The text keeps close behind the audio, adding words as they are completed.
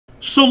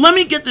So let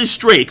me get this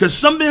straight, because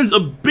something's a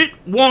bit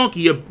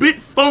wonky, a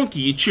bit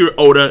funky, Eiichiro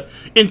Oda.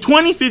 In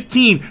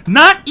 2015,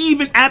 not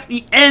even at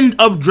the end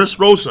of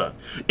Dressrosa,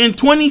 in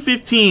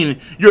 2015,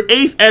 your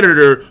 8th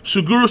editor,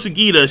 Suguru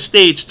Sugita,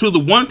 states to the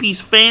One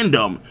Piece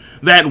fandom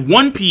that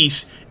One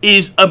Piece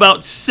is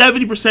about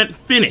 70%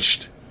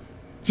 finished.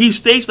 He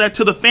states that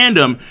to the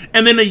fandom,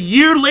 and then a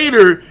year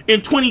later,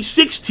 in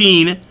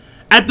 2016,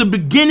 at the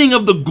beginning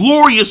of the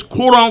glorious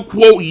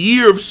quote-unquote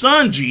year of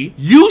Sanji,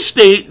 you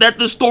state that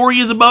the story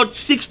is about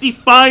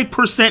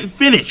 65%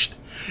 finished.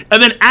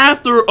 And then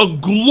after a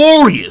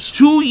glorious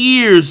 2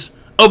 years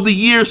of the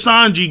year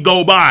Sanji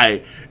go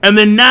by, and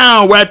then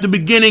now we're at the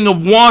beginning of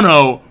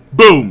Wano,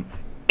 boom,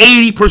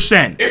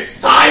 80%.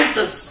 It's time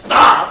to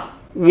stop!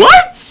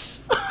 What?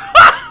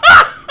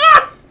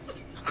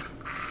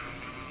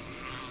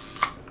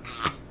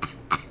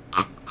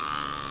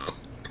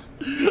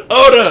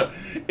 Oda,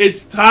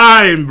 it's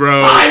time,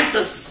 bro. Time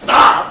to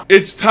stop!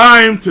 It's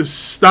time to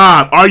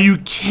stop. Are you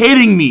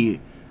kidding me?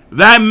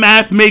 That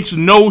math makes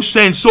no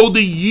sense. So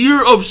the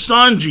year of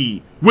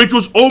Sanji, which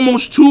was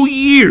almost 2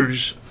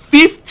 years,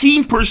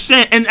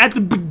 15%, and at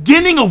the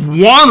beginning of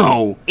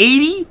Wano,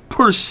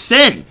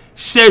 80%,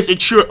 says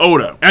Eiichiro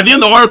Oda. At the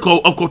end of the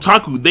article of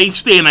Kotaku, they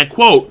state, and I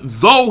quote,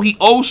 though he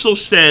also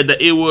said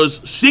that it was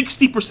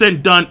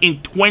 60% done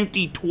in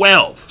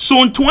 2012.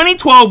 So in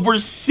 2012, we're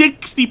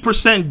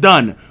 60%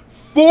 done.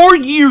 4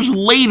 years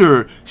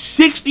later,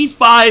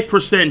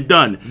 65%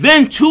 done.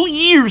 Then 2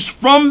 years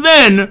from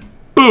then,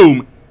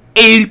 boom,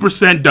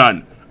 80%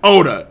 done.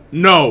 Oda,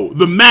 no.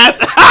 The math,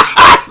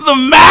 the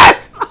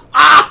math.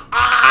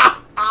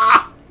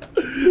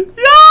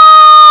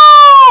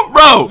 Yo,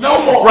 bro.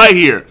 No more. Right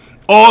here.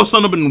 All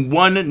summed up in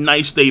one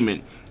nice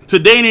statement.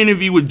 Today, in an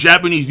interview with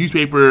Japanese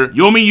newspaper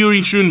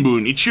Yomiuri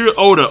Shimbun, Eiichiro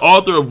Oda,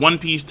 author of One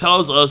Piece,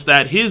 tells us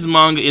that his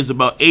manga is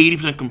about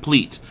 80%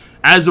 complete.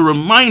 As a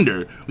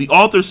reminder, the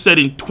author said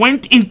in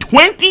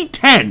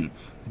 2010,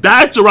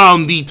 that's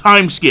around the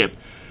time skip,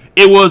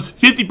 it was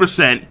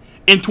 50%,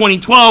 in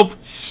 2012,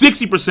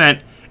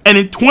 60%, and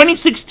in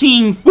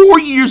 2016, 4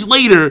 years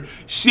later,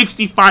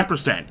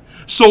 65%.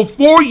 So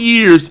 4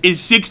 years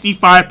is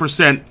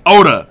 65%.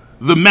 Oda,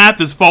 the math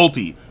is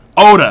faulty.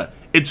 Oda,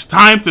 it's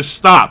time to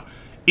stop.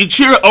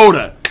 Eiichiro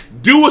Oda,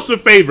 do us a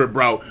favor,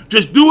 bro.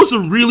 Just do us a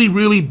really,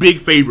 really big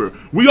favor.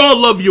 We all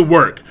love your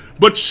work,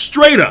 but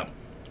straight up,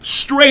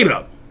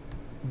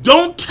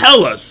 don't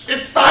tell us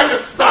It's time to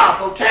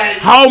stop, okay?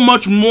 how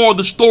much more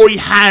the story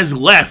has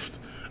left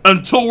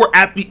until we're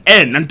at the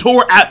end, until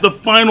we're at the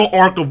final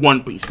arc of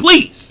One Piece.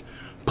 Please.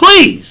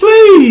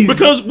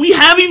 Because we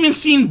haven't even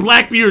seen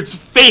Blackbeard's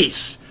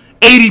face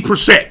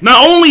 80%.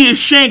 Not only is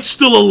Shanks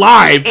still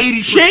alive,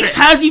 80%. Shanks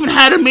hasn't even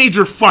had a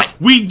major fight.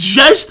 We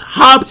just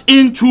hopped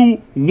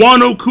into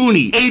Wano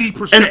Kuni.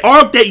 80%. An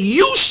arc that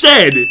you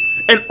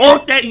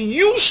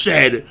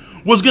said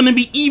was going to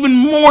be even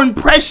more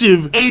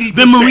impressive 80%.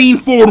 than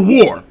Marineford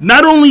War.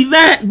 Not only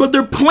that, but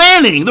they're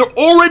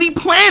already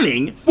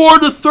planning for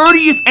the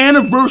 30th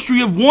anniversary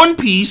of One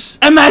Piece,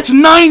 and that's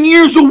 9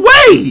 years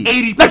away.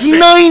 80%. That's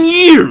 9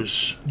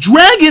 years.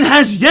 Dragon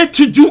has yet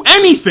to do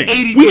anything.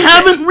 80%. We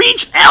haven't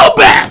reached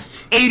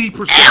Elbaf.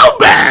 80%.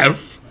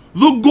 Elbaf,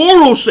 the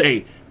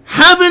Gorosei,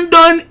 haven't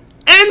done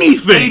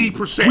anything.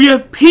 80%. We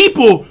have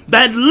people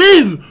that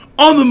live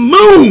on the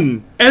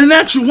moon, and in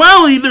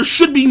actuality, there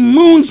should be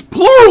moons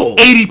plural.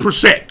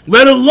 80%.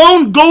 Let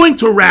alone going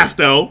to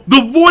Raftel,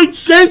 the Void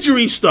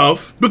Century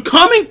stuff,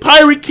 becoming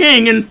Pirate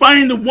King and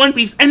finding the One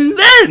Piece, and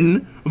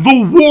then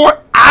the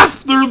war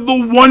after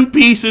the One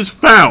Piece is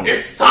found.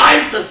 It's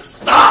time to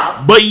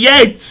stop. But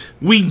yet,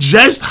 we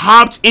just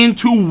hopped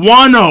into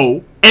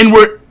Wano, and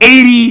we're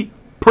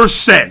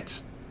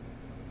 80%.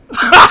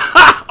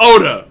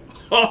 Oda.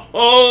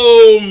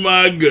 Oh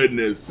my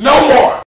goodness. No more.